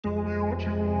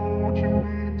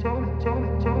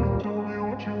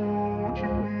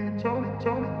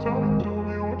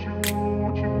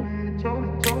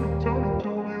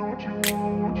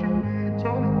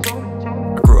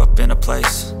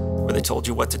place where they told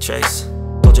you what to chase,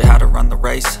 told you how to run the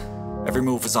race. Every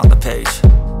move was on the page,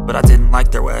 but I didn't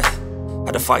like their way.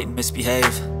 Had to fight and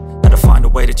misbehave, had to find a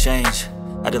way to change,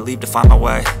 had to leave to find my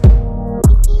way.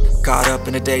 Caught up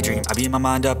in a daydream, I beat my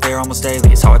mind up there almost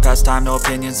daily. It's how I pass time, no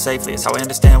opinions safely. It's how I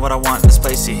understand what I want in this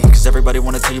place, see. Cause everybody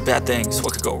wanna tell you bad things,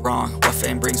 what could go wrong, what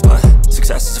fame brings. But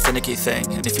success is a finicky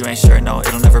thing, and if you ain't sure, no,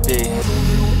 it'll never be.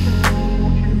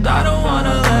 I don't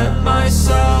wanna let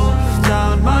myself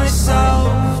down,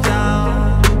 myself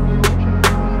down.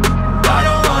 I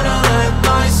don't wanna let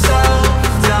myself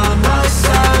down,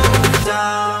 myself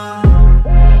down.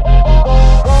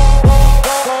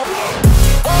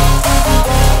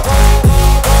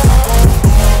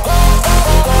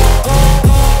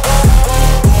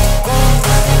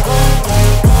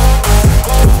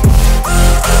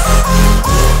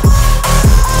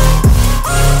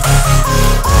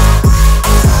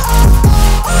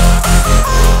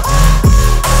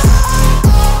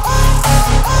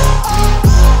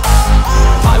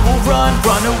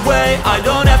 Run away, I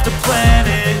don't have to plan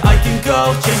it. I can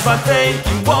go, change my fate,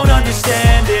 you won't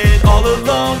understand it. All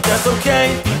alone, that's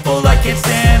okay, people I can't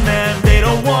stand them. They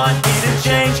don't want me to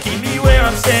change, keep me where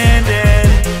I'm standing.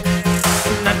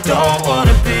 And I don't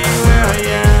wanna be where I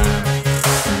am,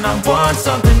 and I want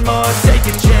something more, take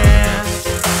a chance.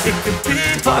 It could be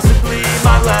possibly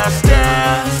my last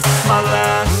dance, my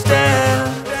last dance.